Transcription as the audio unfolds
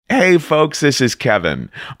Hey folks, this is Kevin.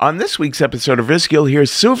 On this week's episode of Risk, you'll hear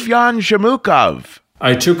Sufjan Zhumukov.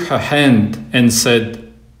 I took her hand and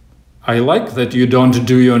said, I like that you don't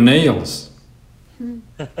do your nails.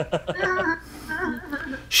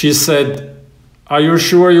 She said, are you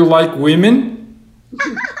sure you like women?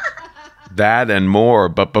 That and more.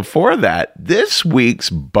 But before that, this week's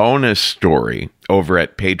bonus story over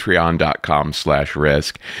at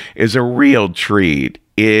patreon.com/risk is a real treat.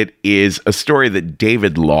 It is a story that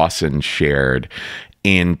David Lawson shared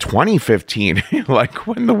in 2015, like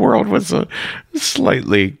when the world was a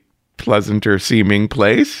slightly pleasanter seeming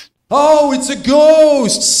place. Oh, it's a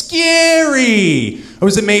ghost! Scary! I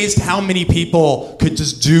was amazed how many people could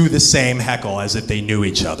just do the same heckle as if they knew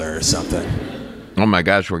each other or something. Oh my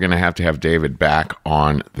gosh, we're going to have David back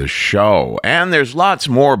on the show. And there's lots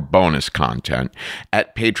more bonus content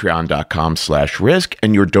at patreon.com/risk.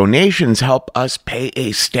 And your donations help us pay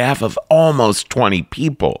a staff of almost 20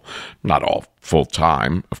 people. Not all full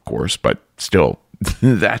time, of course, but still,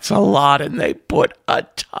 that's a lot. And they put a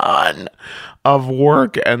ton of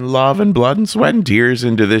work and love and blood and sweat and tears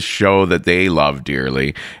into this show that they love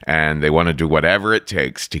dearly, and they want to do whatever it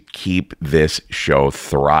takes to keep this show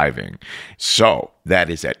thriving. So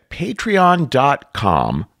that is at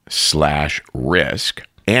patreon.com/risk.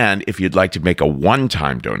 And if you'd like to make a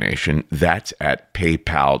one-time donation, that's at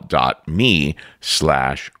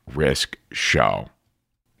paypal.me/riskshow.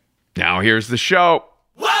 Now here's the show.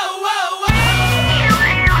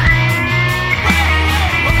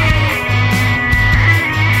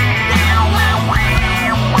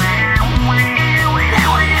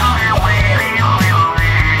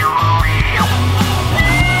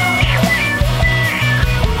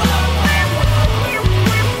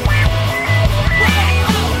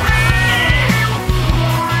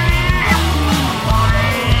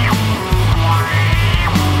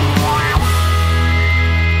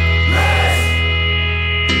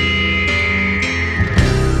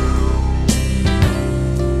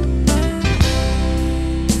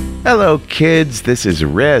 Hello, kids. This is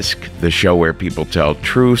Risk, the show where people tell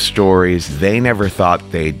true stories they never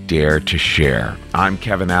thought they'd dare to share. I'm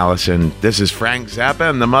Kevin Allison. This is Frank Zappa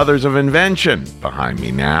and the Mothers of Invention behind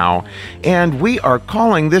me now. And we are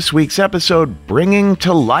calling this week's episode Bringing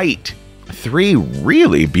to Light. 3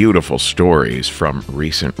 really beautiful stories from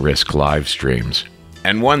recent Risk live streams.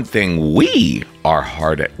 And one thing we are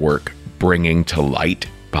hard at work bringing to light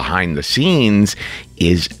behind the scenes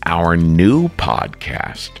is our new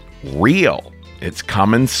podcast. Real. It's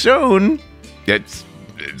coming soon. It's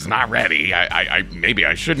not ready. Maybe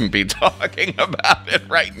I shouldn't be talking about it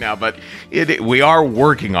right now, but we are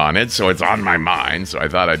working on it, so it's on my mind, so I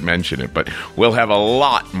thought I'd mention it. But we'll have a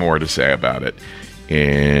lot more to say about it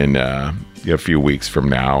in a few weeks from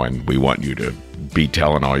now, and we want you to be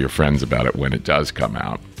telling all your friends about it when it does come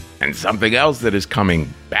out. And something else that is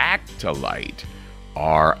coming back to light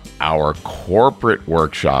are our corporate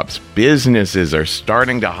workshops. Businesses are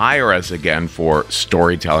starting to hire us again for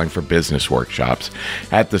storytelling for business workshops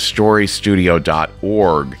at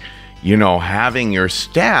thestorystudio.org. You know, having your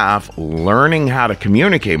staff learning how to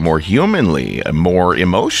communicate more humanly, more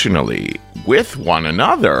emotionally with one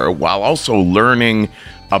another while also learning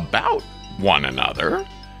about one another.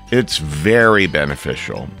 It's very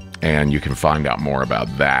beneficial, and you can find out more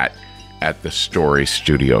about that at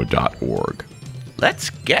thestorystudio.org. Let's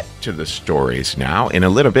get to the stories now. In a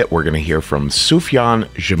little bit, we're going to hear from Sufjan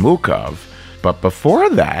Zhumukov. But before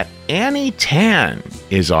that, Annie Tan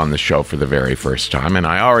is on the show for the very first time, and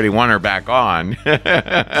I already want her back on.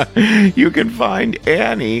 You can find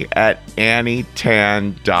Annie at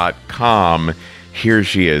annietan.com. Here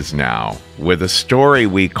she is now with a story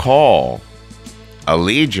we call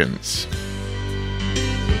Allegiance.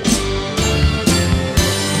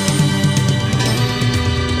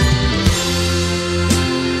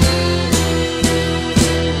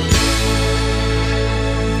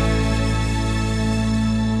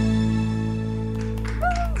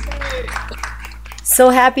 So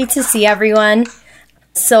happy to see everyone.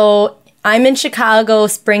 So I'm in Chicago,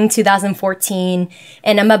 spring 2014,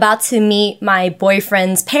 and I'm about to meet my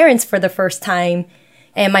boyfriend's parents for the first time.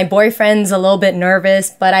 And my boyfriend's a little bit nervous,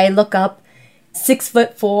 but I look up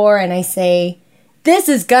 6'4" and I say, this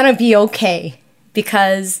is gonna be okay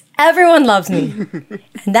because everyone loves me.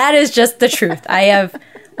 And that is just the truth. I have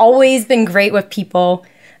always been great with people.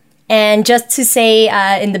 And just to say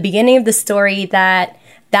in the beginning of the story that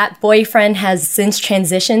boyfriend has since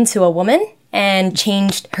transitioned to a woman and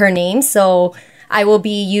changed her name. So I will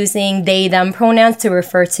be using they, them pronouns to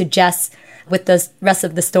refer to Jess with the rest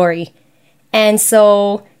of the story. And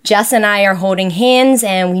so Jess and I are holding hands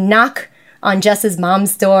and we knock on Jess's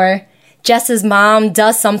mom's door Jess's mom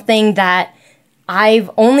does something that I've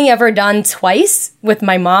only ever done twice with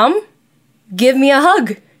my mom. Give me a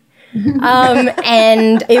hug.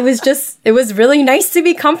 And it was really nice to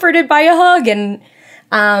be comforted by a hug. And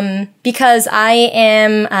because I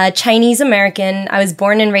am Chinese American, I was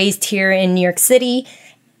born and raised here in New York City.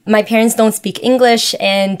 My parents don't speak English,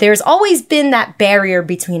 and there's always been that barrier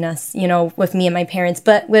between us, with me and my parents.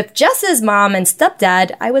 But with Jess's mom and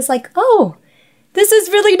stepdad, I was like, oh, this is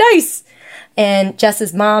really nice. And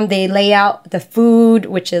Jess's mom, they lay out the food,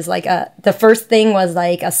 which is like the first thing was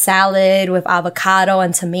like a salad with avocado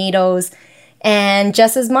and tomatoes. And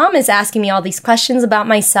Jess's mom is asking me all these questions about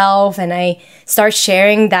myself, and I start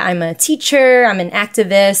sharing that I'm a teacher, I'm an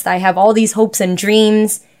activist, I have all these hopes and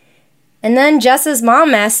dreams. And then Jess's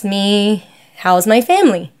mom asked me, how's my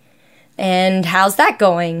family? And how's that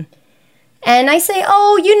going? And I say,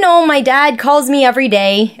 oh, my dad calls me every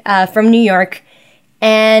day from New York.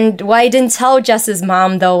 And what I didn't tell Jess's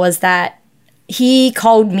mom, though, was that he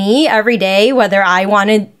called me every day, whether I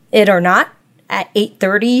wanted it or not, at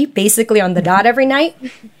 8:30, basically on the dot every night.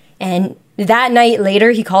 And that night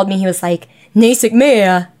later, he called me. He was like, Nasik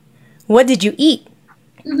Mea, what did you eat?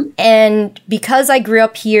 And because I grew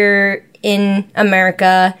up here in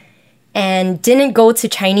America and didn't go to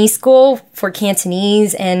Chinese school for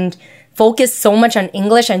Cantonese and focused so much on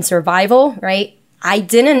English and survival, right? I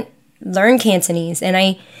didn't learn Cantonese and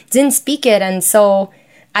I didn't speak it. And so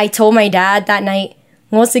I told my dad that night,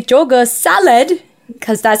 "Ngosik joga salad,"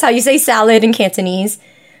 because that's how you say salad in Cantonese.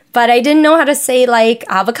 But I didn't know how to say like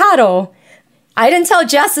avocado. I didn't tell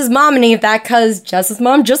Jess's mom any of that because Jess's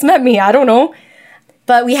mom just met me. I don't know.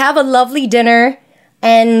 But we have a lovely dinner,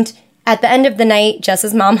 and at the end of the night,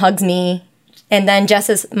 Jess's mom hugs me, and then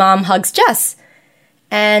Jess's mom hugs Jess.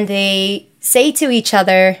 And they say to each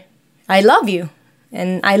other, I love you,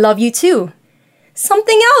 and I love you too.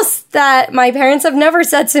 Something else that my parents have never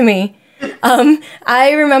said to me.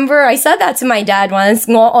 I remember I said that to my dad once,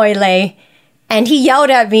 ngo oile, and he yelled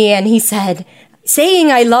at me and he said,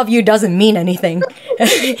 saying I love you doesn't mean anything.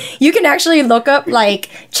 You can actually look up like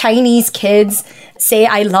Chinese kids say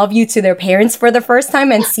I love you to their parents for the first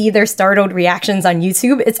time and see their startled reactions on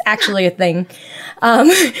YouTube. It's actually a thing.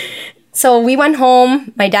 So we went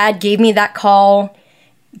home. My dad gave me that call.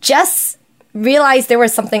 Jess realized there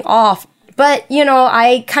was something off. But,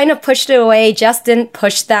 I kind of pushed it away. Jess didn't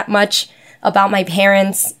push that much about my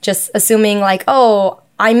parents, just assuming like, oh,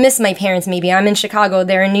 I miss my parents maybe. I'm in Chicago,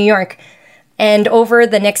 they're in New York. And over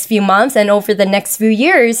the next few months and over the next few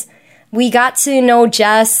years, we got to know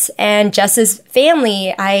Jess and Jess's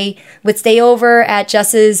family. I would stay over at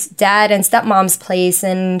Jess's dad and stepmom's place,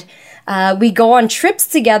 and we go on trips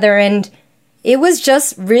together. And it was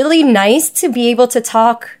just really nice to be able to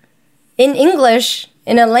talk in English,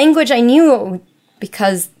 in a language I knew,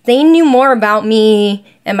 because they knew more about me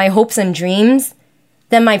and my hopes and dreams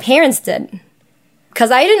than my parents did.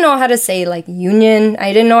 Because I didn't know how to say like union.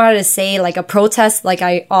 I didn't know how to say like a protest like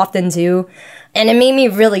I often do. And it made me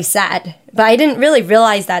really sad. But I didn't really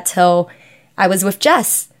realize that till I was with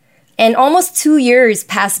Jess. And almost 2 years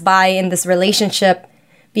passed by in this relationship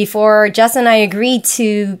before Jess and I agreed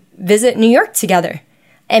to visit New York together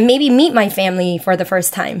and maybe meet my family for the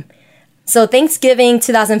first time. So Thanksgiving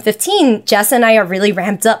 2015, Jess and I are really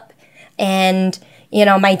ramped up. And,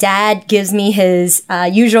 my dad gives me his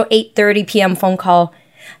usual 8:30 p.m. phone call.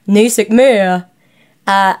 Nasik Mea.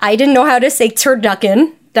 I didn't know how to say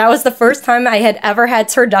turducken. That was the first time I had ever had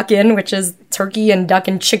turducken, which is turkey and duck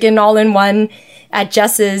and chicken all in one, at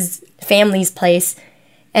Jess's family's place.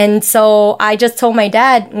 And so I just told my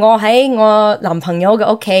dad, okay,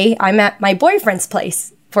 I'm at my boyfriend's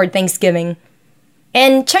place for Thanksgiving.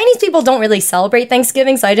 And Chinese people don't really celebrate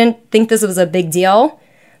Thanksgiving, so I didn't think this was a big deal.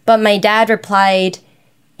 But my dad replied,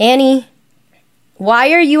 Annie,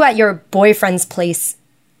 why are you at your boyfriend's place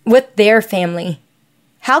with their family?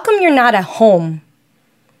 How come you're not at home?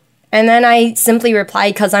 And then I simply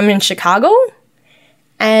replied, because I'm in Chicago.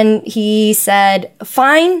 And he said,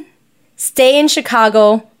 fine, stay in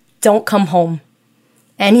Chicago, don't come home.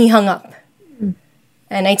 And he hung up.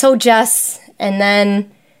 And I told Jess, and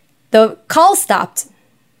then the call stopped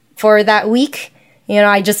for that week.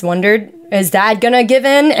 I just wondered, is Dad gonna give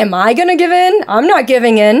in? Am I gonna give in? I'm not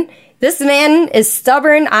giving in. This man is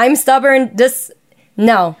stubborn. I'm stubborn.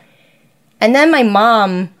 No. And then my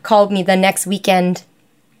mom called me the next weekend.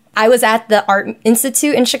 I was at the Art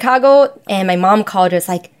Institute in Chicago, and my mom called. It was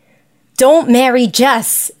like, don't marry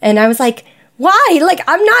Jess. And I was like, why? Like,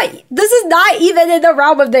 this is not even in the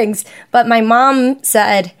realm of things. But my mom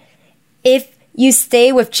said, if you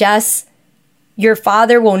stay with Jess, your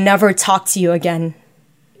father will never talk to you again.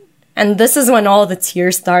 And this is when all the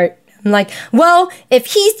tears start I'm like, well, if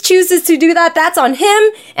he chooses to do that, that's on him.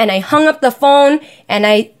 And I hung up the phone and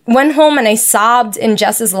I went home and I sobbed in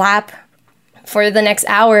Jess's lap for the next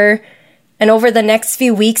hour. And over the next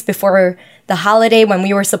few weeks before the holiday when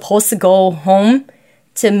we were supposed to go home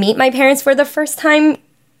to meet my parents for the first time,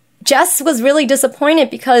 Jess was really disappointed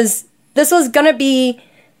because this was going to be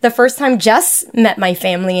the first time Jess met my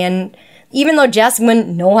family. And even though Jess wouldn't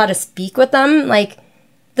know how to speak with them, like,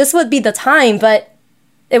 this would be the time, but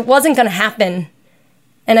it wasn't going to happen.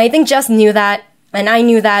 And I think Jess knew that, and I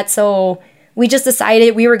knew that, so we just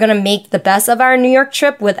decided we were going to make the best of our New York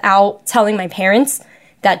trip without telling my parents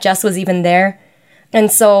that Jess was even there. And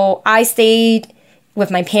so I stayed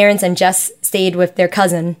with my parents, and Jess stayed with their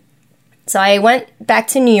cousin. So I went back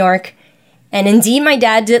to New York, and indeed my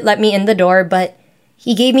dad did let me in the door, but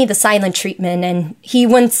he gave me the silent treatment, and he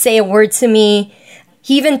wouldn't say a word to me.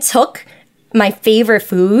 He even took my favorite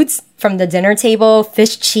foods from the dinner table,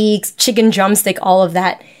 fish cheeks, chicken drumstick, all of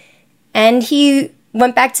that. And he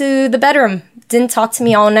went back to the bedroom, didn't talk to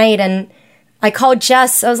me all night. And I called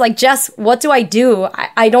Jess. I was like, Jess, what do I do?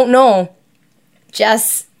 I don't know.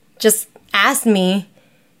 Jess just asked me,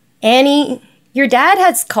 Annie, your dad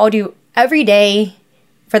has called you every day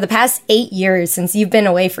for the past 8 years since you've been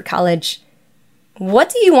away for college. What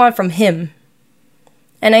do you want from him?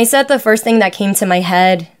 And I said the first thing that came to my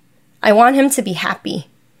head, I want him to be happy.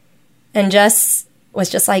 And Jess was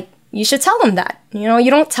just like, you should tell him that. You know,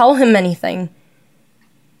 you don't tell him anything.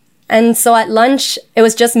 And so at lunch, it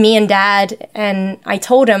was just me and Dad. And I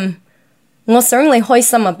told him, well, certainly hoy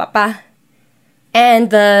sama, papa. And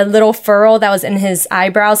the little furrow that was in his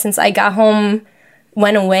eyebrow since I got home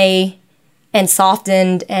went away and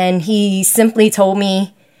softened. And he simply told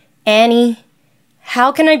me, Annie,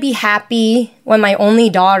 how can I be happy when my only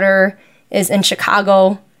daughter is in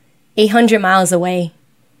Chicago, 800 miles away?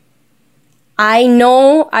 I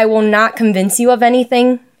know I will not convince you of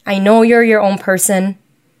anything. I know you're your own person.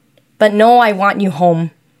 But no, I want you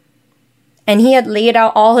home. And he had laid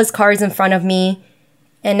out all his cards in front of me,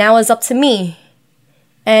 and now it's up to me.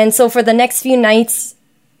 And so for the next few nights,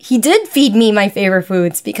 he did feed me my favorite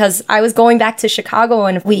foods because I was going back to Chicago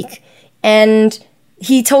in a week. And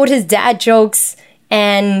he told his dad jokes,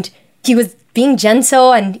 and he was being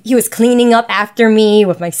gentle, and he was cleaning up after me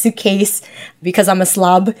with my suitcase because I'm a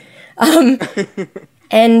slob.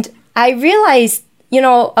 And I realized, you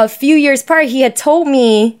know, a few years prior, he had told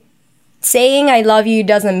me saying I love you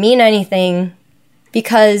doesn't mean anything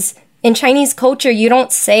because in Chinese culture, you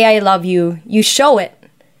don't say I love you, you show it.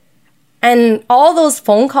 And all those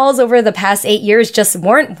phone calls over the past 8 years just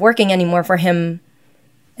weren't working anymore for him.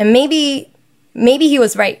 And maybe he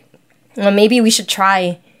was right. Or maybe we should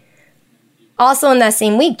try. Also in that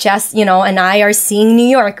same week, Jess, you know, and I are seeing New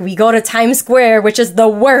York. We go to Times Square, which is the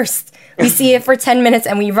worst. We see it for 10 minutes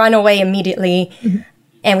and we run away immediately.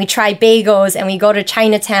 And we try bagels and we go to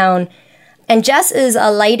Chinatown. And Jess is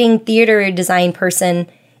a lighting theater design person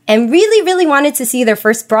and really, really wanted to see their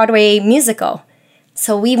first Broadway musical.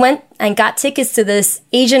 So we went and got tickets to this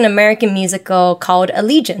Asian American musical called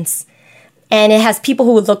Allegiance. And it has people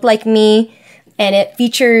who look like me. And it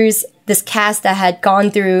features this cast that had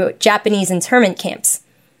gone through Japanese internment camps.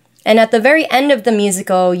 And at the very end of the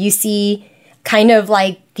musical, you see kind of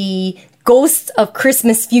like the ghost of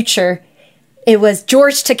Christmas future. It was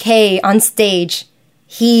George Takei on stage.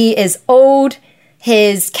 He is old.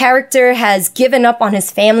 His character has given up on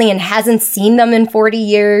his family and hasn't seen them in 40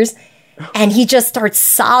 years. And he just starts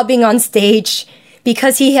sobbing on stage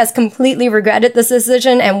because he has completely regretted this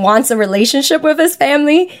decision and wants a relationship with his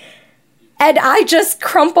family. And I just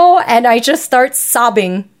crumple and I just start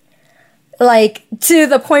sobbing. Like, to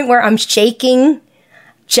the point where I'm shaking.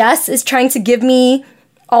 Jess is trying to give me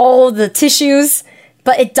all the tissues,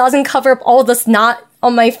 but it doesn't cover up all the snot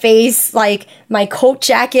on my face. Like, my coat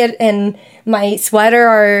jacket and my sweater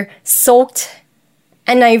are soaked.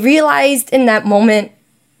 And I realized in that moment,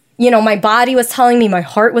 you know, my body was telling me, my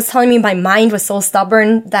heart was telling me, my mind was so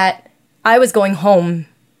stubborn that I was going home.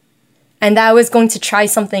 And that I was going to try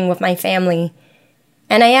something with my family.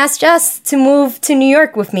 And I asked Jess to move to New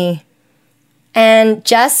York with me. And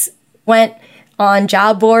Jess went on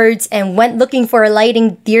job boards and went looking for a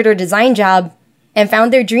lighting theater design job and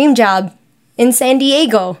found their dream job in San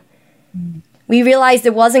Diego. We realized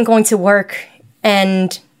it wasn't going to work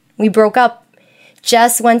and we broke up.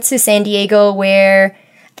 Jess went to San Diego where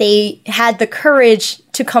they had the courage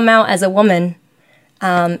to come out as a woman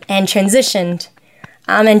and transitioned.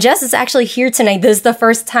 And Jess is actually here tonight. This is the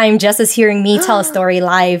first time Jess is hearing me tell a story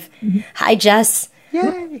live. Hi, Jess.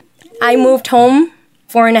 Yay. I moved home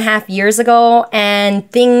 4.5 years ago,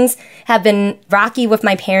 and things have been rocky with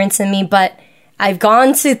my parents and me, but I've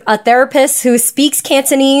gone to a therapist who speaks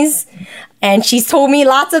Cantonese, and she's told me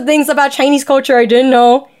lots of things about Chinese culture I didn't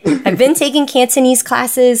know. I've been taking Cantonese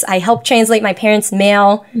classes. I help translate my parents'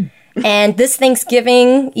 mail. And this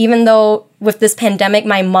Thanksgiving, even though with this pandemic,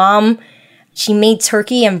 my mom, she made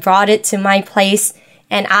turkey and brought it to my place,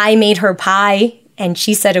 and I made her pie, and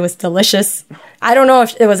she said it was delicious. I don't know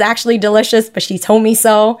if it was actually delicious, but she told me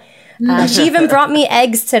so. She even brought me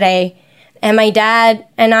eggs today. And my dad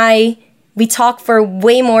and I, we talk for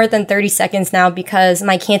way more than 30 seconds now because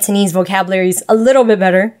my Cantonese vocabulary is a little bit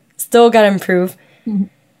better. Still got to improve.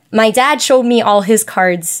 My dad showed me all his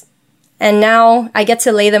cards. And now I get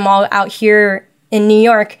to lay them all out here in New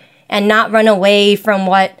York and not run away from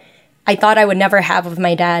what I thought I would never have with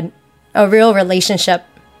my dad. A real relationship.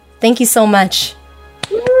 Thank you so much.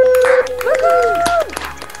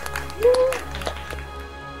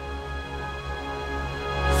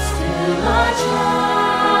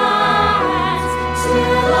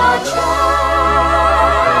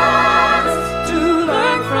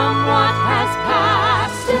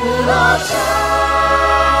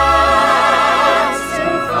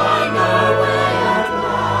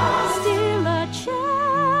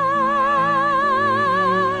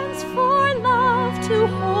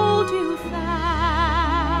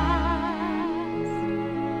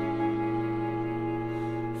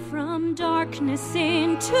 Darkness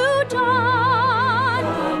into dawn.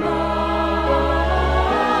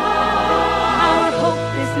 Our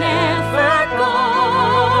hope is never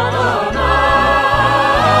gone.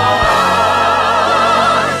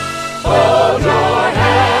 Hold your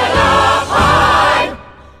head up high.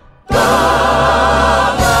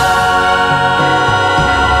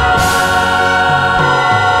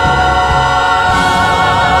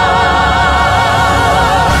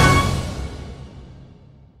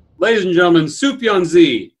 Ladies and gentlemen, Sufjan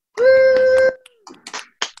Z.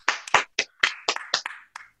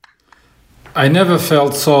 I never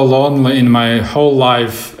felt so lonely in my whole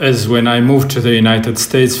life as when I moved to the United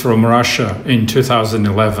States from Russia in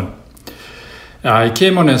 2011. I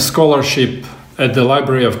came on a scholarship at the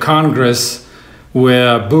Library of Congress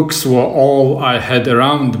where books were all I had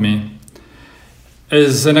around me.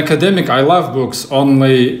 As an academic, I love books,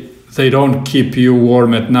 only they don't keep you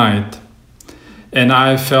warm at night. And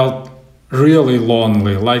I felt really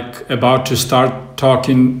lonely, like about to start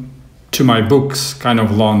talking to my books, kind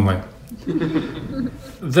of lonely.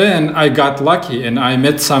 Then I got lucky and I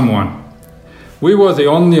met someone. We were the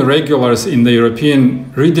only regulars in the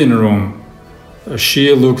European reading room.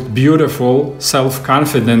 She looked beautiful,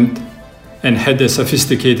 self-confident, and had a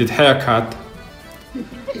sophisticated haircut.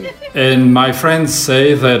 And my friends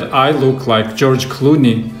say that I look like George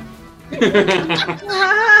Clooney.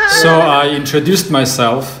 So I introduced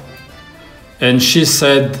myself, and she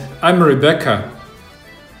said, "I'm Rebecca."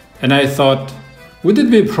 And I thought, would it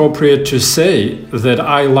be appropriate to say that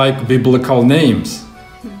I like biblical names?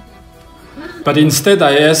 But instead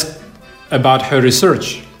I asked about her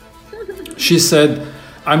research. She said,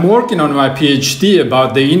 "I'm working on my PhD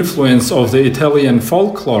about the influence of the Italian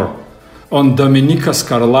folklore on Domenica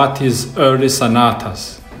Scarlatti's early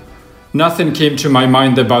sonatas." Nothing came to my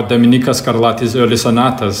mind about Domenica Scarlatti's early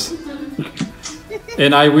sonatas.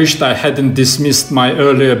 And I wished I hadn't dismissed my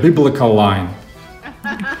earlier biblical line.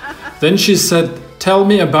 Then she said, "Tell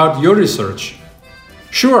me about your research."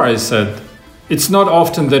 "Sure," I said. "It's not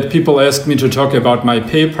often that people ask me to talk about my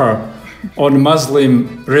paper on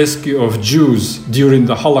Muslim rescue of Jews during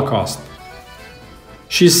the Holocaust."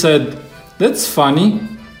 She said, "That's funny,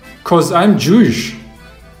 'cause I'm Jewish."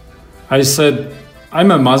 I said,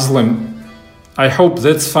 "I'm a Muslim. I hope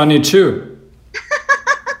that's funny too."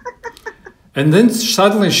 And then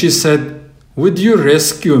suddenly she said, "Would you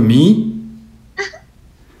rescue me?"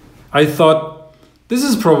 I thought, this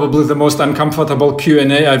is probably the most uncomfortable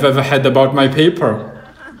Q&A I've ever had about my paper.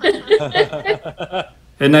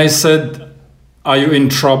 And I said, "Are you in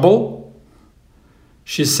trouble?"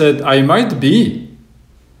 She said, "I might be."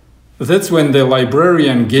 That's when the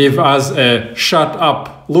librarian gave us a "shut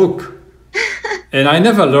up" look. And I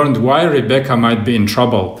never learned why Rebecca might be in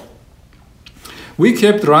trouble. We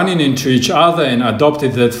kept running into each other and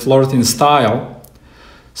adopted that flirting style.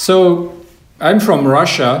 So I'm from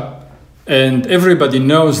Russia, and everybody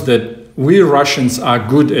knows that we Russians are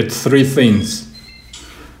good at three things.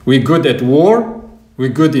 We're good at war,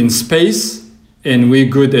 we're good in space, and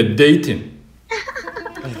we're good at dating.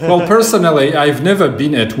 Well, personally, I've never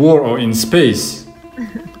been at war or in space,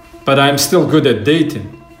 but I'm still good at dating.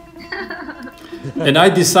 And I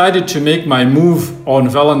decided to make my move on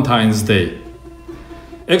Valentine's Day.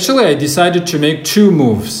 Actually, I decided to make two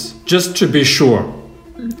moves, just to be sure.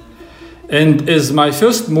 And as my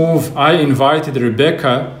first move, I invited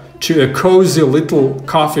Rebecca to a cozy little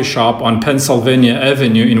coffee shop on Pennsylvania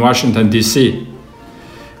Avenue in Washington, D.C.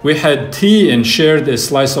 We had tea and shared a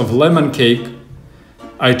slice of lemon cake.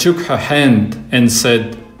 I took her hand and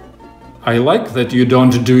said, "I like that you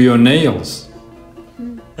don't do your nails."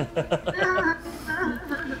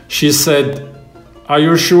 She said, "Are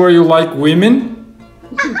you sure you like women?"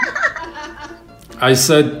 I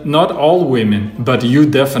said, "Not all women, but you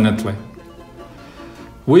definitely."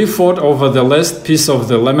 We fought over the last piece of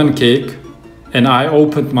the lemon cake, and I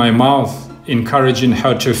opened my mouth, encouraging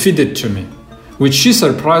her to feed it to me, which she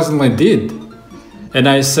surprisingly did. And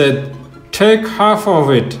I said, "Take half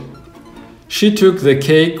of it." She took the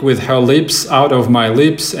cake with her lips out of my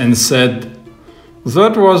lips and said,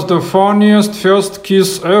 "That was the funniest first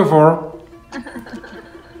kiss ever."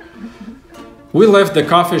 We left the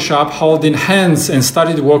coffee shop holding hands and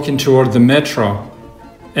started walking toward the metro.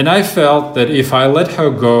 And I felt that if I let her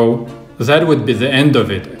go, that would be the end of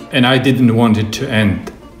it, and I didn't want it to end.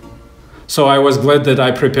 So I was glad that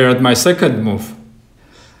I prepared my second move.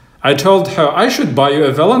 I told her I should buy you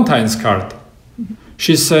a Valentine's card.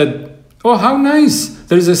 She said, "Oh, how nice!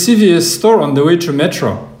 There's a CVS store on the way to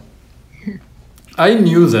metro." I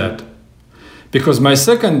knew that, because my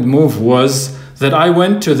second move was that I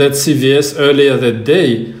went to that CVS earlier that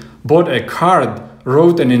day, bought a card,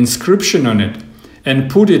 wrote an inscription on it,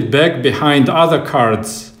 and put it back behind other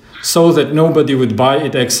cards so that nobody would buy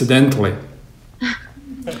it accidentally.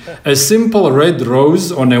 A simple red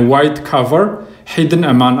rose on a white cover, hidden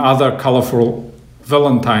among other colorful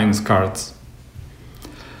Valentine's cards.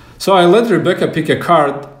 So I let Rebecca pick a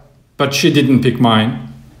card, but she didn't pick mine.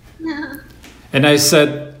 And I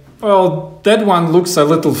said, "Well, that one looks a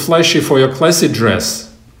little flashy for your classy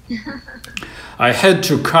dress." I had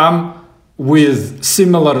to come with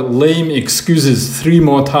similar lame excuses 3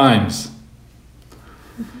 more times.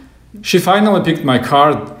 She finally picked my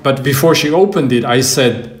card, but before she opened it, I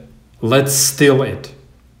said, "Let's steal it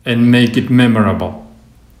and make it memorable."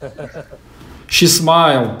 She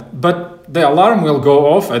smiled, "But the alarm will go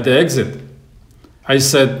off at the exit." I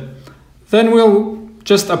said, "Then we'll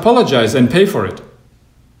just apologize and pay for it."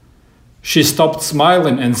 She stopped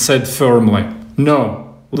smiling and said firmly, "No,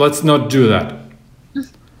 let's not do that."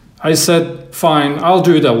 I said, "Fine, I'll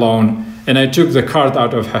do it alone," and I took the card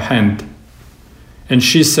out of her hand. And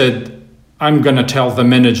she said, "I'm gonna tell the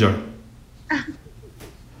manager."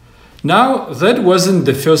 Now, that wasn't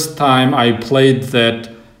the first time I played that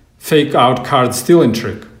fake out card stealing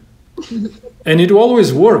trick. And it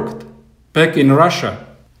always worked, back in Russia.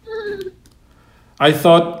 I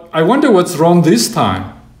thought, I wonder what's wrong this time.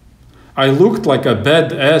 I looked like a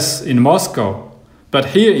badass in Moscow,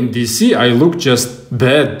 but here in DC, I look just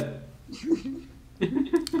bad.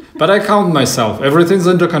 But I calmed myself. Everything's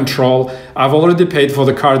under control. I've already paid for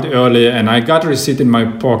the card earlier, and I got a receipt in my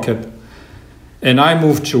pocket. And I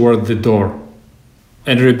moved toward the door.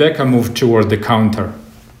 And Rebecca moved toward the counter.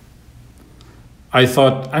 I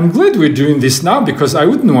thought, I'm glad we're doing this now, because I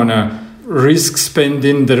wouldn't want to risk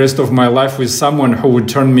spending the rest of my life with someone who would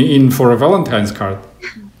turn me in for a Valentine's card.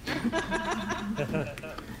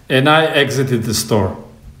 And I exited the store.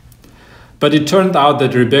 But it turned out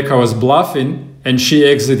that Rebecca was bluffing, and she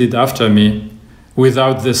exited after me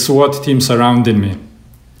without the SWAT team surrounding me.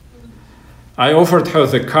 I offered her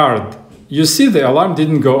the card. You see, the alarm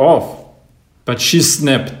didn't go off. But she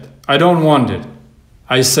snapped, "I don't want it."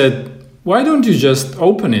 I said, "Why don't you just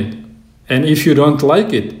open it? And if you don't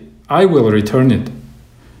like it, I will return it."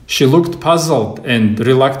 She looked puzzled and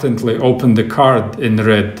reluctantly opened the card and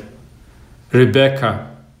read, "Rebecca,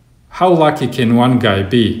 how lucky can one guy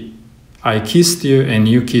be? I kissed you and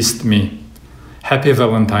you kissed me. Happy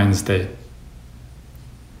Valentine's Day."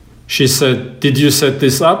 She said, "Did you set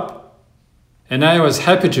this up?" And I was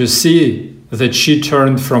happy to see that she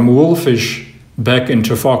turned from wolfish back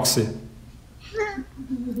into foxy.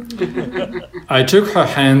 I took her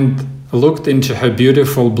hand, looked into her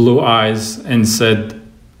beautiful blue eyes, and said,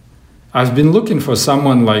 "I've been looking for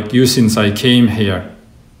someone like you since I came here."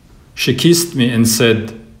 She kissed me and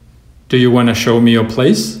said, "Do you want to show me your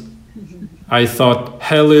place?" I thought,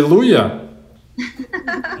 hallelujah.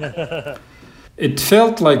 It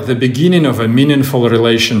felt like the beginning of a meaningful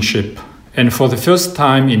relationship, and for the first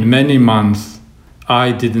time in many months,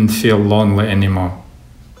 I didn't feel lonely anymore.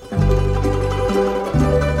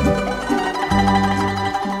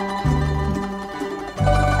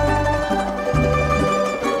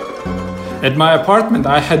 At my apartment,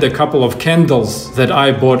 I had a couple of candles that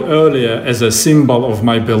I bought earlier as a symbol of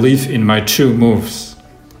my belief in my 2 moves.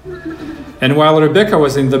 And while Rebecca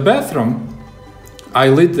was in the bathroom, I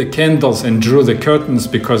lit the candles and drew the curtains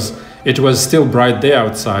because It was still bright day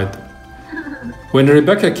outside. When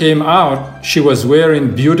Rebecca came out, she was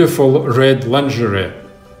wearing beautiful red lingerie.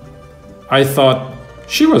 I thought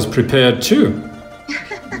she was prepared too.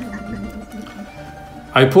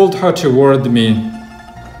 I pulled her toward me,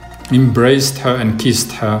 embraced her and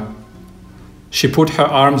kissed her. She put her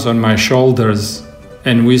arms on my shoulders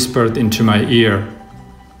and whispered into my ear,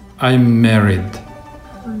 "I'm married."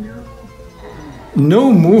 Oh no.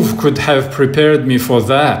 No move could have prepared me for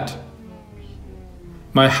that.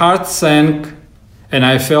 My heart sank and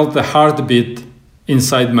I felt the heartbeat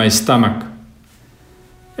inside my stomach.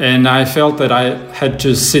 And I felt that I had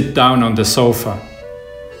to sit down on the sofa.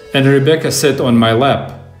 And Rebecca sat on my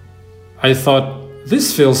lap. I thought,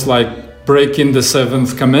 this feels like breaking the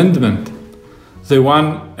seventh commandment, the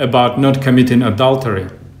one about not committing adultery.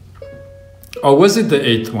 Or was it the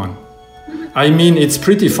eighth one? I mean, it's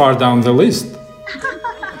pretty far down the list.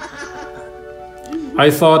 I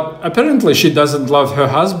thought, apparently she doesn't love her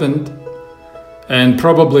husband, and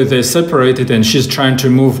probably they separated and she's trying to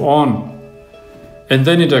move on. And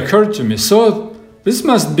then it occurred to me, so this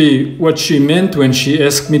must be what she meant when she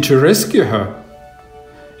asked me to rescue her.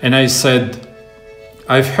 And I said,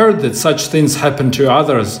 I've heard that such things happen to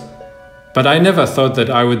others, but I never thought that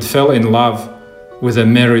I would fall in love with a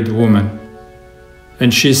married woman.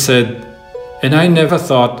 And she said, and I never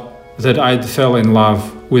thought that I'd fall in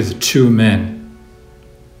love with two men.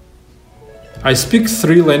 I speak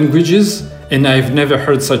 3 languages, and I've never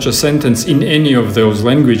heard such a sentence in any of those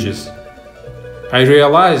languages. I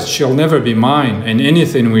realized she'll never be mine, and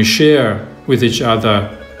anything we share with each other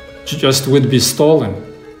just would be stolen,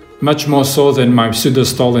 much more so than my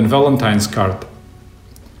pseudo-stolen Valentine's card.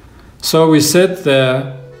 So we sat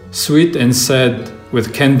there, sweet and sad,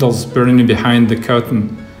 with candles burning behind the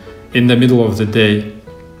curtain in the middle of the day.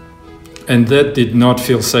 And that did not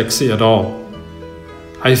feel sexy at all.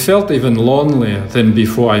 I felt even lonelier than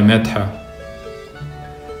before I met her.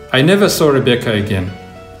 I never saw Rebecca again.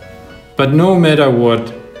 But no matter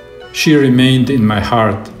what, she remained in my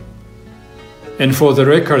heart. And for the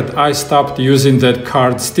record, I stopped using that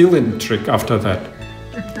card stealing trick after that.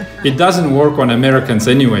 It doesn't work on Americans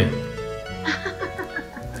anyway.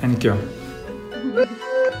 Thank you.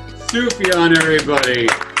 Sufjan, everybody.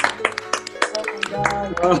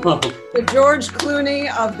 Oh, The George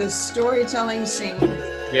Clooney of the storytelling scene.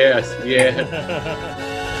 yes, yeah.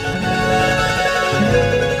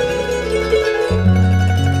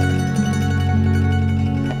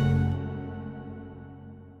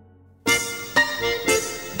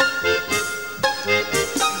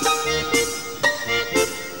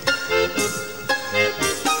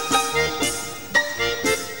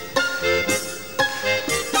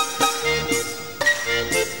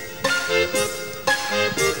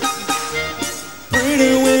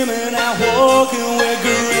 Pretty women out walking with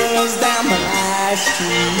gorillas down my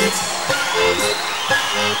street.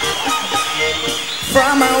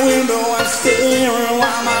 From my window I'm staring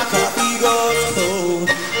while my coffee goes cold.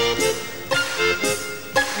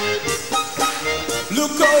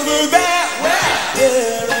 Look over that way,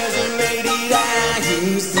 there is a lady that I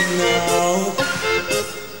used to know.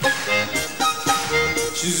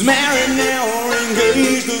 She's married now or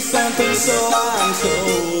engaged or something, so I'm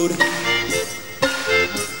told.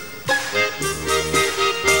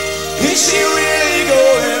 Is she really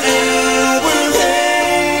going out with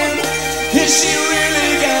him? Is she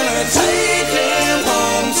really gonna take him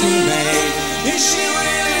home tonight? Is she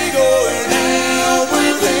really going out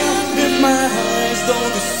with him? If my eyes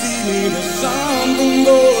don't deceive me, there's something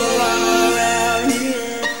going on around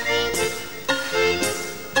here.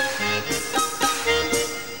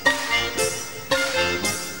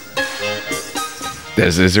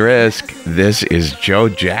 This is Risk. This is Joe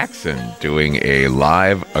Jackson doing a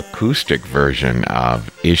live acoustic version of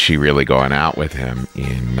Is She Really Going Out With Him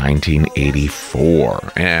in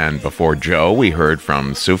 1984. And before Joe, we heard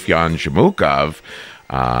from Sufjan Shemukov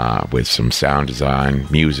with some sound design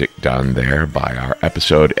music done there by our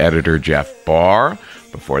episode editor, Jeff Barr.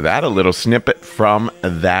 Before that, a little snippet from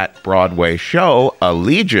that Broadway show,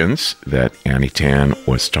 Allegiance, that Annie Tan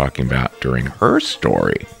was talking about during her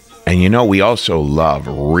story. And you know, we also love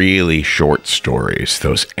really short stories,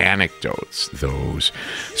 those anecdotes, those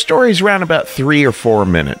stories around about 3 or 4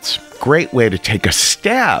 minutes. Great way to take a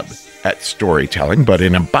stab at storytelling, but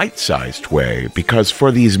in a bite-sized way, because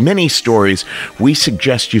for these mini stories, we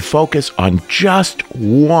suggest you focus on just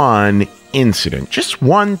one incident, just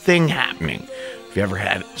one thing happening. Have you ever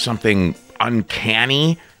had something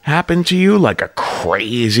uncanny happen to you, like a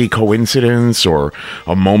crazy coincidence or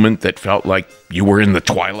a moment that felt like you were in the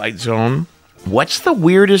Twilight Zone? What's the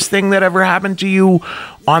weirdest thing that ever happened to you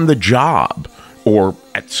on the job? or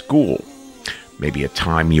at school. Maybe a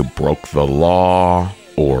time you broke the law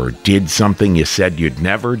or did something you said you'd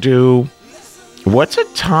never do. What's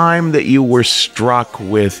a time that you were struck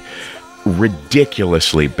with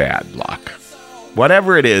ridiculously bad luck?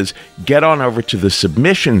 Whatever it is, get on over to the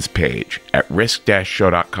submissions page at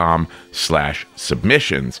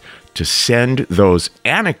risk-show.com/submissions to send those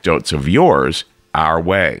anecdotes of yours our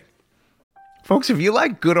way. Folks, if you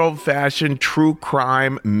like good old-fashioned true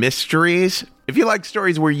crime mysteries, if you like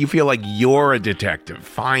stories where you feel like you're a detective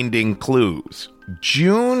finding clues,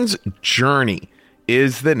 June's Journey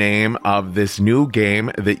is the name of this new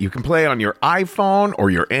game that you can play on your iPhone or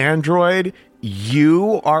your Android.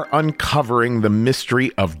 You are uncovering the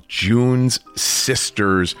mystery of June's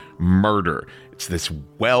sister's murder. It's this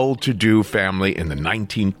well-to-do family in the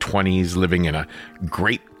 1920s living in a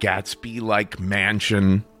Great Gatsby-like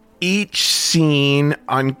mansion. Each scene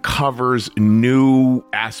uncovers new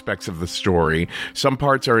aspects of the story. Some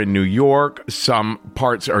parts are in New York, some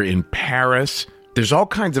parts are in Paris. There's all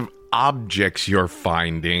kinds of objects you're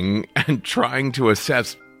finding and trying to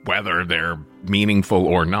assess whether they're meaningful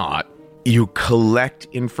or not. You collect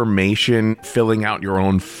information, filling out your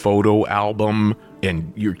own photo album,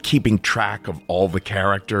 and you're keeping track of all the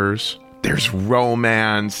characters. There's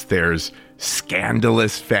romance, there's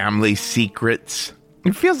scandalous family secrets.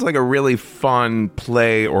 It feels like a really fun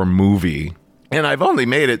play or movie. And I've only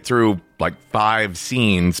made it through like 5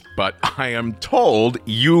 scenes, but I am told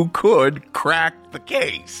you could crack the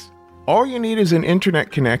case. All you need is an internet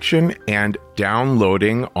connection and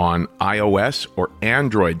downloading on iOS or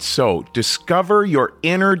Android. So discover your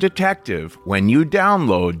inner detective when you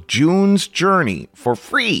download June's Journey for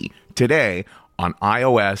free today on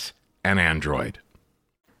iOS and Android.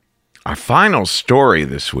 Our final story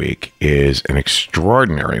this week is an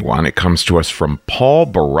extraordinary one. It comes to us from Paul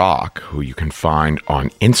Barak, who you can find on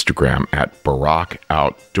Instagram at Barak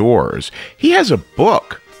Outdoors. He has a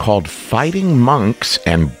book called Fighting Monks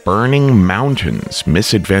and Burning Mountains,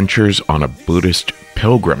 Misadventures on a Buddhist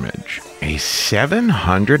Pilgrimage. A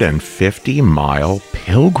 750-mile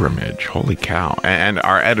pilgrimage. Holy cow. And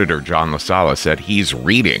our editor, John LaSala, said he's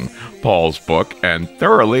reading Paul's book and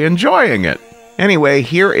thoroughly enjoying it. Anyway,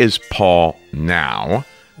 here is Paul now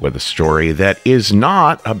with a story that is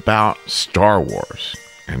not about Star Wars.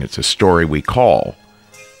 And it's a story we call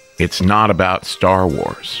It's Not About Star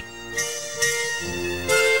Wars.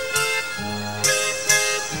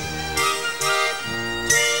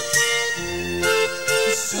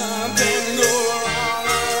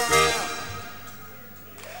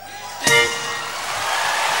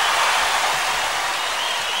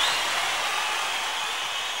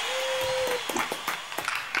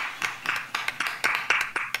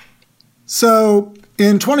 So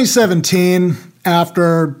in 2017,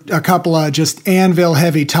 after a couple of just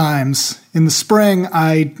anvil-heavy times, in the spring,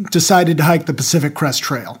 I decided to hike the Pacific Crest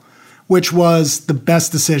Trail, which was the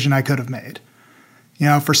best decision I could have made. You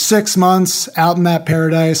know, for 6 months out in that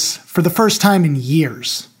paradise, for the first time in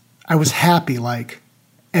years, I was happy like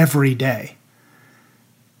every day.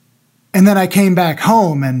 And then I came back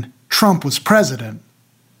home and Trump was president.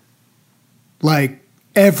 Like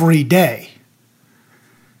every day.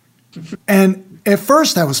 And at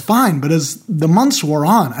first I was fine, but as the months wore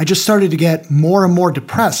on, I just started to get more and more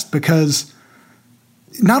depressed because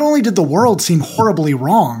not only did the world seem horribly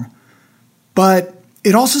wrong, but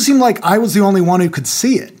it also seemed like I was the only one who could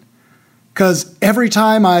see it. Because every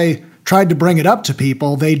time I tried to bring it up to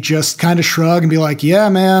people, they'd just kind of shrug and be like, yeah,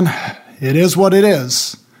 man, it is what it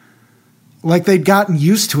is. Like they'd gotten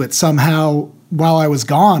used to it somehow while I was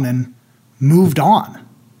gone and moved on.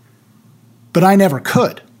 But I never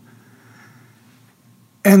could.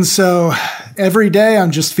 And so every day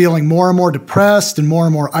I'm just feeling more and more depressed and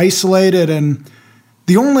more isolated. And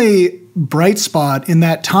the only bright spot in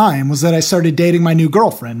that time was that I started dating my new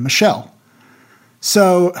girlfriend, Michelle.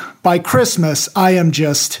 So by Christmas, I am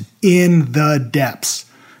just in the depths.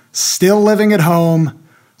 Still living at home,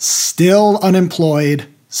 still unemployed,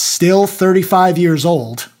 still 35 years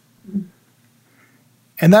old.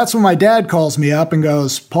 And that's when my dad calls me up and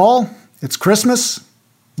goes, Paul, it's Christmas.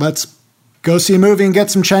 Let's go see a movie and get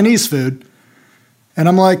some Chinese food. And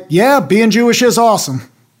I'm like, yeah, being Jewish is awesome.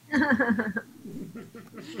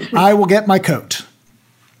 I will get my coat.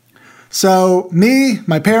 So me,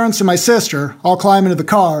 my parents, and my sister all climb into the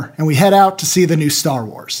car and we head out to see the new Star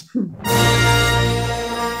Wars.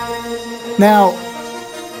 Now,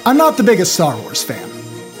 I'm not the biggest Star Wars fan.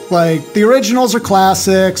 Like, the originals are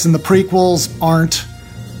classics and the prequels aren't.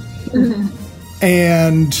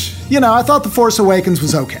 And, you know, I thought The Force Awakens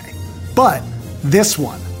was okay. But this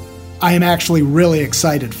one, I am actually really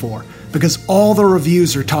excited for because all the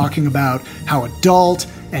reviews are talking about how adult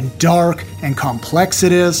and dark and complex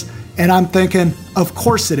it is. And I'm thinking, of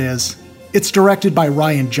course it is. It's directed by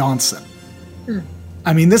Rian Johnson.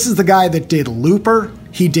 I mean, this is the guy that did Looper,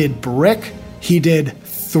 he did Brick, he did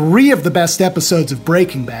 3 of the best episodes of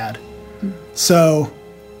Breaking Bad. So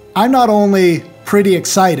I'm not only pretty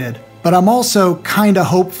excited, but I'm also kind of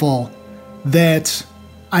hopeful that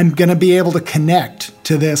I'm going to be able to connect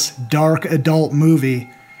to this dark adult movie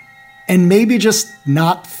and maybe just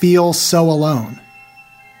not feel so alone.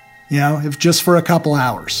 You know, if just for a couple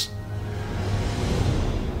hours.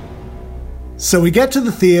 So we get to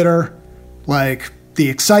the theater, like, the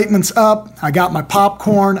excitement's up, I got my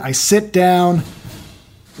popcorn, I sit down,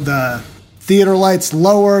 the theater lights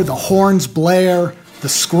lower, the horns blare, the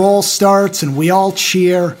scroll starts, and we all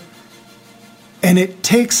cheer. And it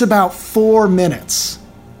takes about 4 minutes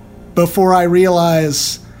before I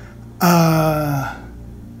realize,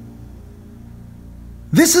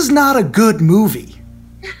 this is not a good movie.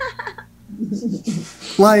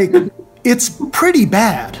 Like, it's pretty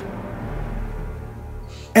bad.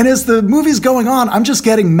 And as the movie's going on, I'm just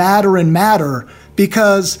getting madder and madder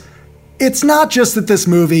because it's not just that this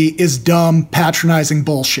movie is dumb, patronizing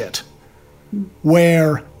bullshit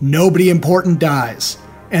where nobody important dies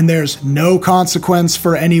and there's no consequence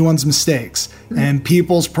for anyone's mistakes and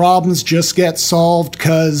people's problems just get solved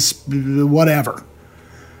because whatever.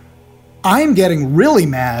 I'm getting really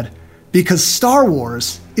mad because Star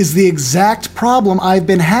Wars is the exact problem I've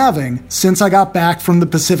been having since I got back from the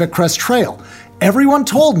Pacific Crest Trail. Everyone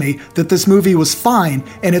told me that this movie was fine,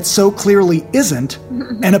 and it so clearly isn't,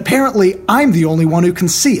 and apparently I'm the only one who can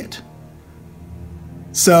see it.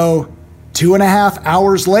 So, 2.5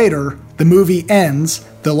 hours later, the movie ends,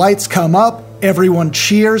 the lights come up, everyone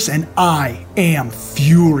cheers, and I am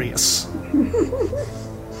furious.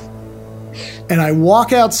 And I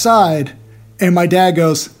walk outside, and my dad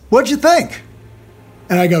goes, "What'd you think?"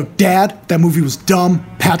 And I go, "Dad, that movie was dumb,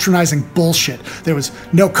 patronizing bullshit. There was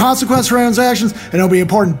no consequence for anyone's actions, and nobody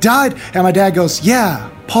important died." And my dad goes, "Yeah,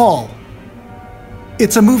 Paul,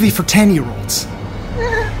 it's a movie for 10-year-olds.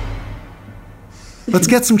 Let's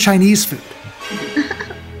get some Chinese food."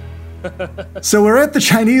 So we're at the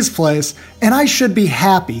Chinese place, and I should be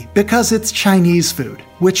happy because it's Chinese food,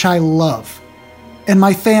 which I love. And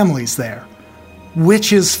my family's there,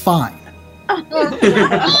 which is fine.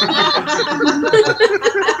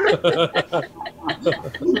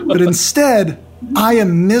 But instead, I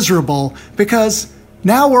am miserable because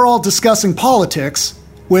now we're all discussing politics,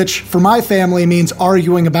 which for my family means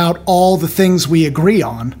arguing about all the things we agree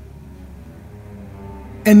on.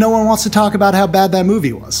 And no one wants to talk about how bad that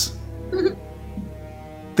movie was.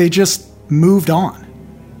 They just moved on.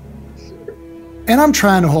 And I'm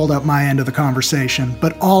trying to hold up my end of the conversation,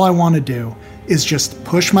 but all I want to do is just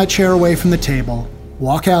push my chair away from the table,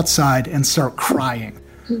 walk outside, and start crying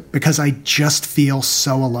because I just feel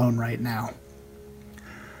so alone right now.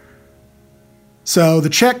 So the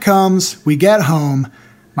check comes, we get home,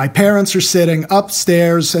 my parents are sitting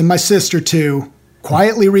upstairs, and my sister too,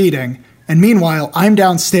 quietly reading, and meanwhile I'm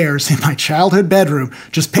downstairs in my childhood bedroom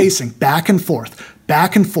just pacing back and forth,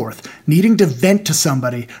 needing to vent to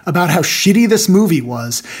somebody about how shitty this movie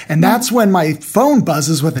was, and that's when my phone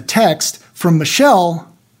buzzes with a text from Michelle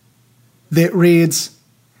that reads,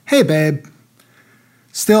 "Hey babe,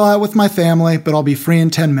 still out with my family, but I'll be free in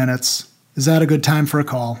 10 minutes. Is that a good time for a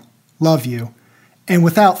call? Love you." And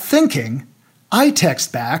without thinking, I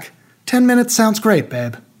text back, "10 minutes sounds great,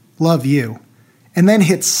 babe. Love you." And then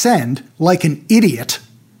hit send like an idiot.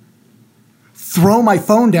 Throw my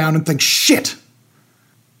phone down and think, shit,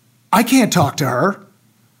 I can't talk to her.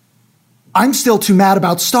 I'm still too mad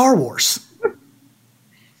about Star Wars.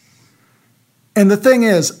 And the thing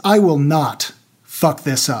is, I will not fuck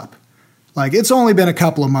this up. Like, it's only been a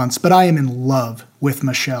couple of months, but I am in love with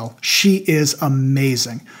Michelle. She is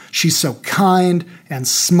amazing. She's so kind and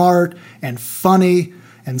smart and funny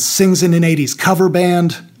and sings in an 80s cover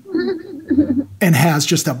band and has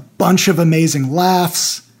just a bunch of amazing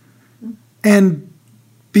laughs. And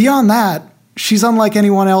beyond that, she's unlike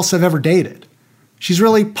anyone else I've ever dated. She's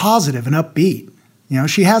really positive and upbeat. You know,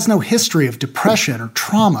 she has no history of depression or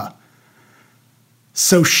trauma.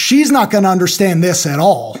 So she's not going to understand this at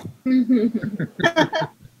all.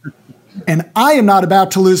 And I am not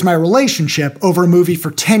about to lose my relationship over a movie for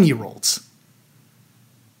 10-year-olds.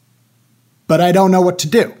 But I don't know what to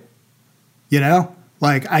do. You know?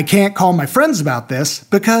 Like, I can't call my friends about this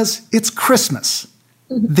because it's Christmas.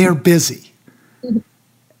 They're busy.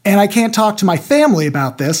 And I can't talk to my family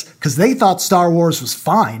about this because they thought Star Wars was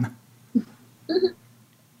fine.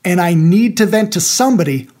 And I need to vent to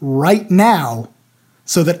somebody right now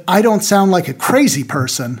so that I don't sound like a crazy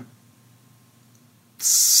person.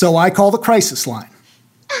 So I call the crisis line.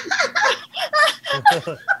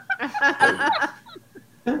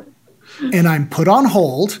 And I'm put on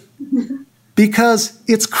hold because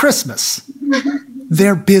it's Christmas.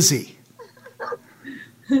 They're busy.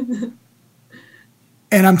 And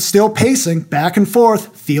I'm still pacing back and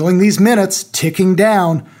forth, feeling these minutes ticking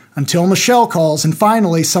down until Michelle calls, and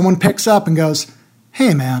finally someone picks up and goes,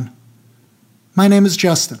 "Hey man, my name is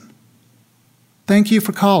Justin. Thank you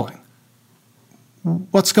for calling.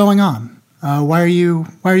 What's going on? Why are you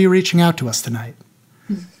reaching out to us tonight?"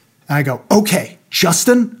 And I go, "Okay,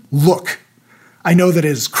 Justin, look. I know that it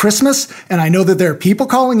is Christmas, and I know that there are people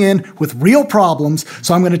calling in with real problems,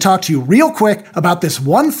 so I'm going to talk to you real quick about this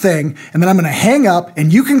one thing, and then I'm going to hang up,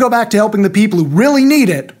 and you can go back to helping the people who really need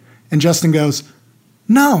it." And Justin goes,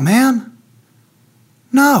 "No, man.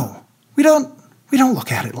 No. We don't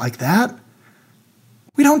look at it like that.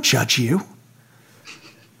 We don't judge you.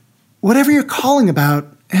 Whatever you're calling about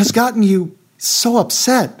has gotten you so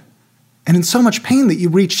upset and in so much pain that you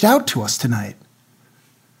reached out to us tonight.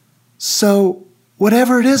 So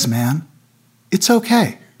whatever it is, man, it's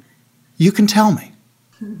okay. You can tell me."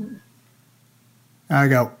 I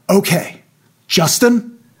go, "Okay,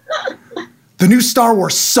 Justin, the new Star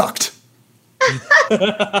Wars sucked."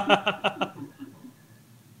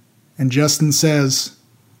 And Justin says,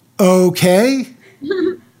 "Okay."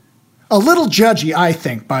 A little judgy, I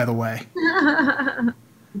think, by the way.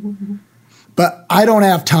 But I don't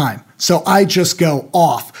have time, so I just go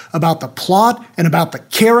off about the plot and about the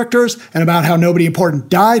characters and about how nobody important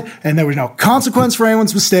died and there was no consequence for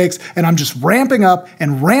anyone's mistakes, and I'm just ramping up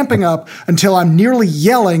until I'm nearly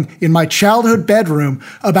yelling in my childhood bedroom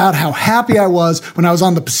about how happy I was when I was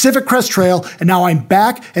on the Pacific Crest Trail, and now I'm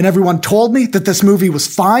back and everyone told me that this movie was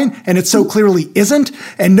fine, and it so clearly isn't,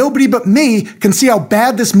 and nobody but me can see how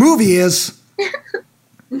bad this movie is.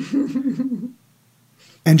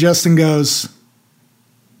 And Justin goes,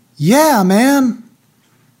 "Yeah, man.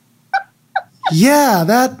 Yeah,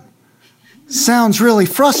 that sounds really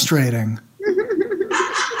frustrating.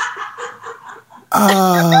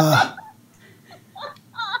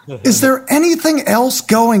 Is there anything else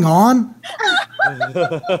going on?"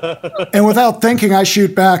 And without thinking, I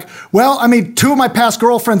shoot back, "Well, I mean, 2 of my past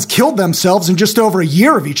girlfriends killed themselves in just over a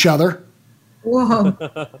year of each other." Whoa.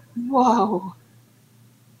 Whoa.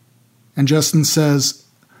 And Justin says,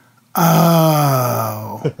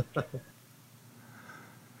 "Oh.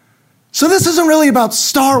 So this isn't really about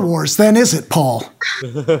Star Wars then, is it, Paul?"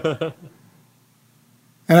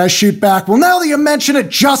 And I shoot back, "Well, now that you mention it,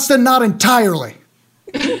 Justin, not entirely.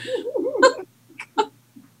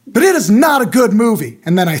 But it is not a good movie."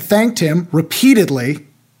 And then I thanked him repeatedly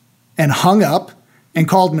and hung up and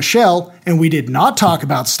called Michelle, and we did not talk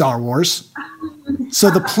about Star Wars. So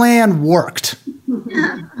the plan worked.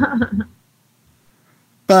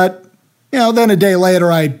 But, then a day later,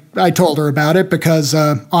 I told her about it because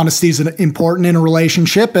honesty is important in a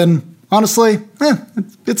relationship. And honestly,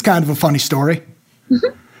 it's kind of a funny story.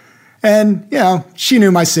 And, she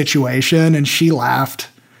knew my situation and she laughed.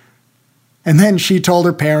 And then she told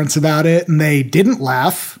her parents about it and they didn't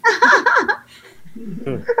laugh.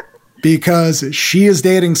 Because she is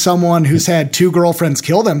dating someone who's had 2 girlfriends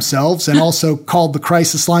kill themselves and also called the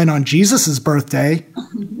crisis line on Jesus' birthday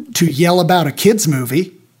to yell about a kid's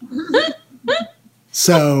movie.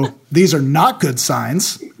 So these are not good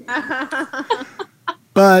signs.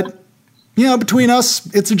 But, between us,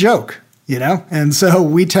 it's a joke, And so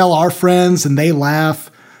we tell our friends and they laugh.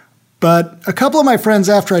 But a couple of my friends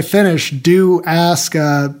after I finish do ask,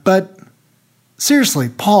 but seriously,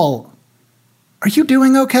 Paul, are you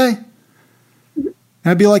doing okay? And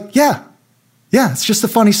I'd be like, yeah, it's just a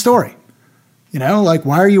funny story.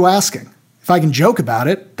 Why are you asking? If I can joke about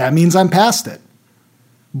it, that means I'm past it.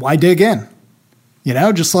 Why dig in?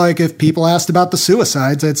 Just like if people asked about the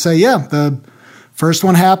suicides, I'd say, yeah, the first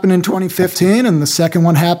one happened in 2015 and the second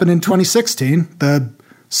one happened in 2016. The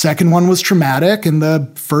second one was traumatic and the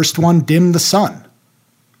first one dimmed the sun.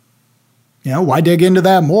 Why dig into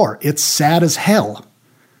that more? It's sad as hell.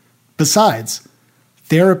 Besides,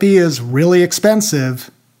 therapy is really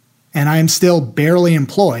expensive and I'm still barely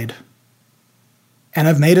employed. And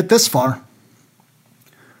I've made it this far.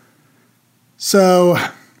 So,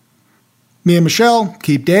 me and Michelle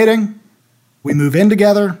keep dating. We move in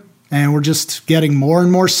together and we're just getting more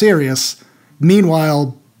and more serious.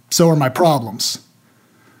 Meanwhile, so are my problems.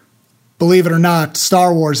 Believe it or not,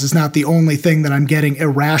 Star Wars is not the only thing that I'm getting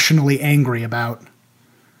irrationally angry about.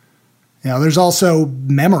 There's also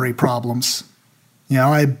memory problems.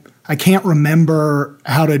 I can't remember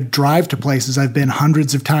how to drive to places I've been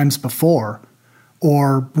hundreds of times before,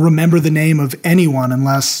 or remember the name of anyone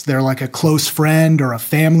unless they're like a close friend or a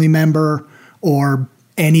family member or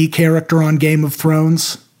any character on Game of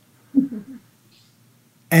Thrones.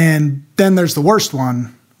 And then there's the worst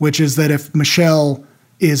one, which is that if Michelle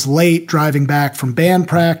is late driving back from band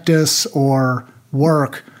practice or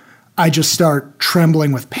work, I just start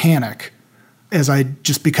trembling with panic as I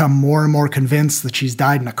just become more and more convinced that she's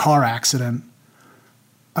died in a car accident,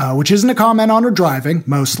 which isn't a comment on her driving,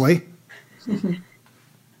 mostly.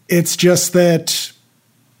 It's just that,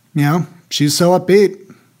 you know, she's so upbeat.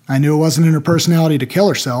 I knew it wasn't in her personality to kill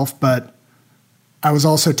herself, but I was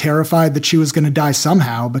also terrified that she was going to die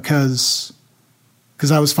somehow because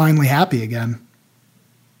I was finally happy again.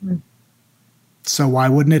 So why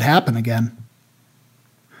wouldn't it happen again?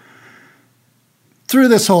 Through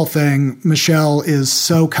this whole thing, Michelle is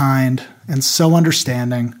so kind and so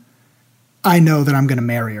understanding. I know that I'm going to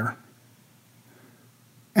marry her.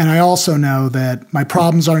 And I also know that my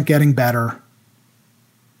problems aren't getting better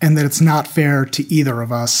and that it's not fair to either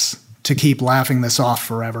of us to keep laughing this off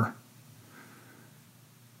forever.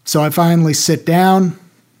 So I finally sit down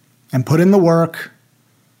and put in the work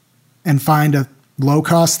and find a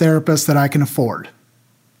low-cost therapist that I can afford.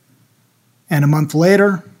 And a month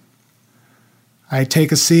later, I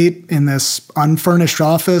take a seat in this unfurnished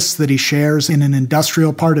office that he shares in an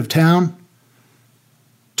industrial part of town,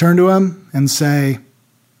 turn to him and say,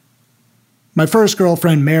 "My first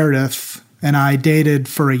girlfriend, Meredith, and I dated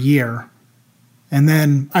for a year. And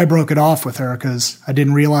then I broke it off with her because I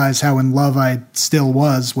didn't realize how in love I still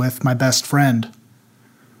was with my best friend.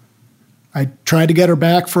 I tried to get her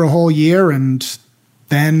back for a whole year, and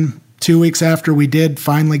then 2 weeks after we did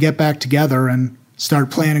finally get back together and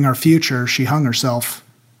start planning our future, she hung herself.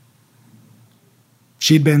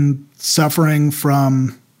 She'd been suffering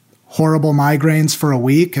from horrible migraines for a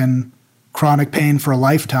week and chronic pain for a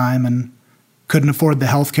lifetime and couldn't afford the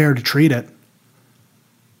health care to treat it.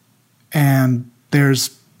 And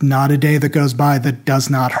there's not a day that goes by that does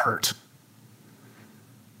not hurt.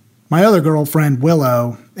 My other girlfriend,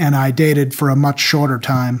 Willow, and I dated for a much shorter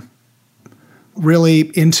time. Really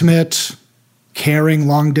intimate, caring,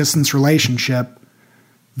 long-distance relationship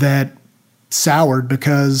that soured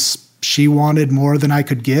because she wanted more than I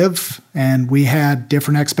could give, and we had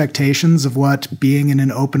different expectations of what being in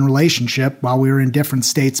an open relationship while we were in different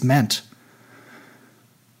states meant.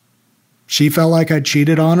 She felt like I'd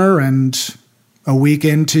cheated on her, and a week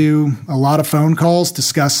into a lot of phone calls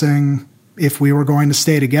discussing if we were going to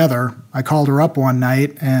stay together, I called her up one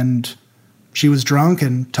night, and she was drunk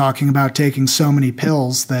and talking about taking so many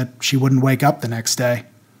pills that she wouldn't wake up the next day.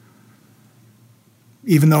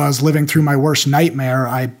 Even though I was living through my worst nightmare,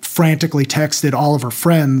 I frantically texted all of her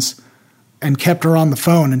friends and kept her on the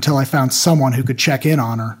phone until I found someone who could check in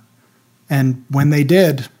on her. And when they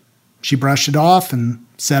did, she brushed it off and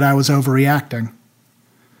said I was overreacting.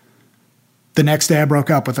 The next day I broke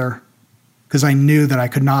up with her because I knew that I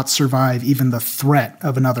could not survive even the threat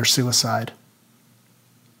of another suicide.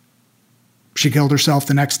 She killed herself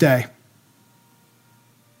the next day.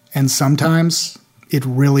 And sometimes it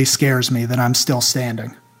really scares me that I'm still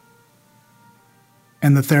standing.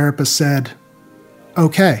 And the therapist said,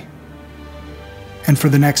 "Okay." And for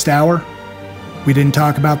the next hour, we didn't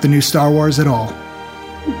talk about the new Star Wars at all.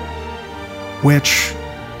 Which,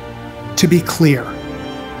 to be clear,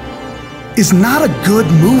 is not a good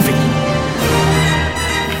movie.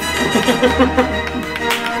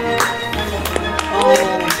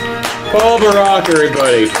 Paul Barack,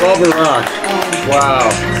 everybody. Paul Barack. Wow.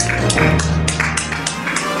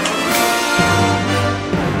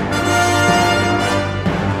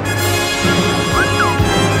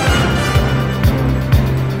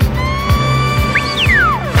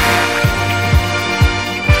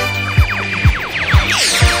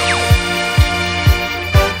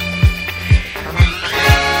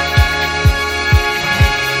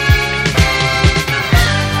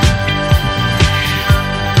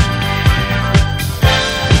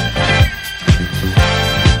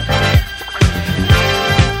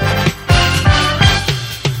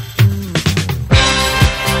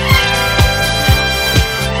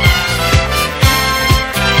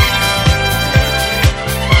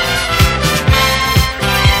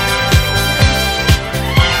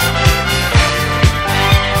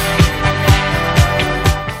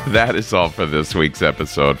 That is all for this week's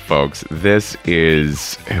episode, folks. This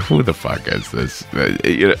is... Who the fuck is this?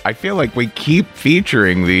 I feel like we keep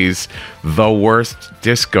featuring these the worst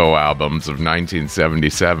disco albums of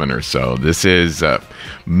 1977 or so. This is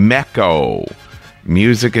Mecco,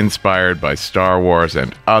 music inspired by Star Wars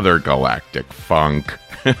and other galactic funk.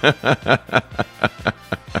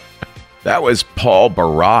 That That was Paul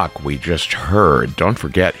Barak we just heard. Don't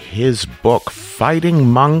forget his book, Fighting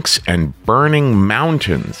Monks and Burning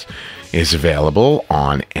Mountains, is available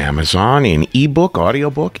on Amazon in ebook,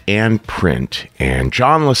 audiobook, and print. And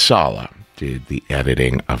John LaSala did the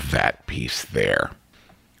editing of that piece there.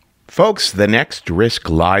 Folks, the next Risk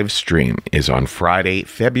live stream is on Friday,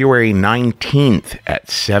 February 19th at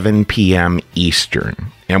 7 p.m.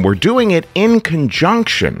 Eastern. And we're doing it in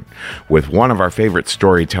conjunction with one of our favorite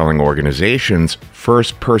storytelling organizations,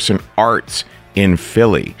 First Person Arts in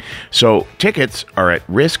Philly. So tickets are at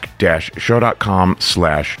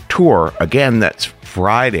risk-show.com/tour. Again, that's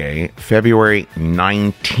Friday, February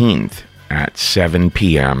 19th at 7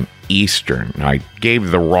 p.m. Eastern. I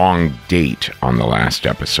gave the wrong date on the last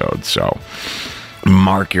episode, so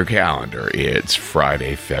mark your calendar. It's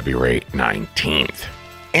Friday, February 19th.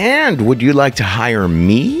 And would you like to hire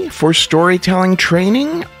me for storytelling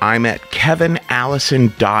training? I'm at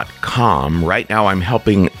kevinallison.com. Right now I'm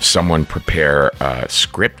helping someone prepare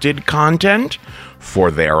scripted content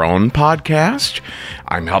for their own podcast.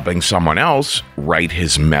 I'm helping someone else write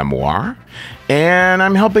his memoir. And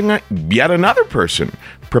I'm helping yet another person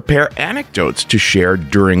prepare anecdotes to share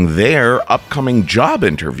during their upcoming job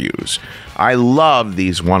interviews. I love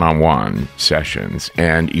these one-on-one sessions,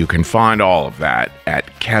 and you can find all of that at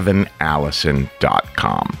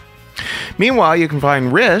kevinallison.com. Meanwhile, you can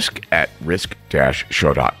find Risk at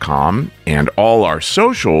risk-show.com, and all our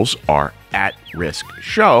socials are at Risk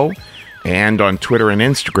Show, and on Twitter and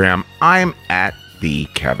Instagram, I'm at the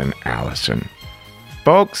Kevin Allison.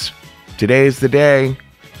 Folks, today's the day.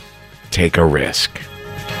 Take a risk.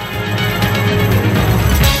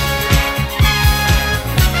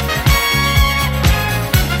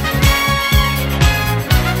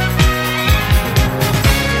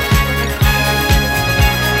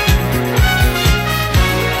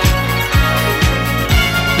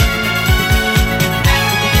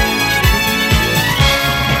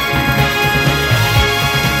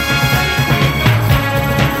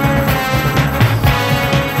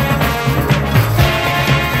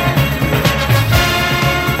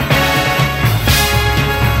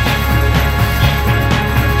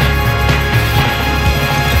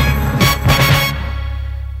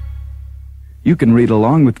 You can read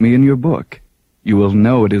along with me in your book. You will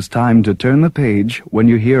know it is time to turn the page when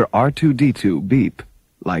you hear R2-D2 beep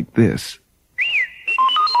like this.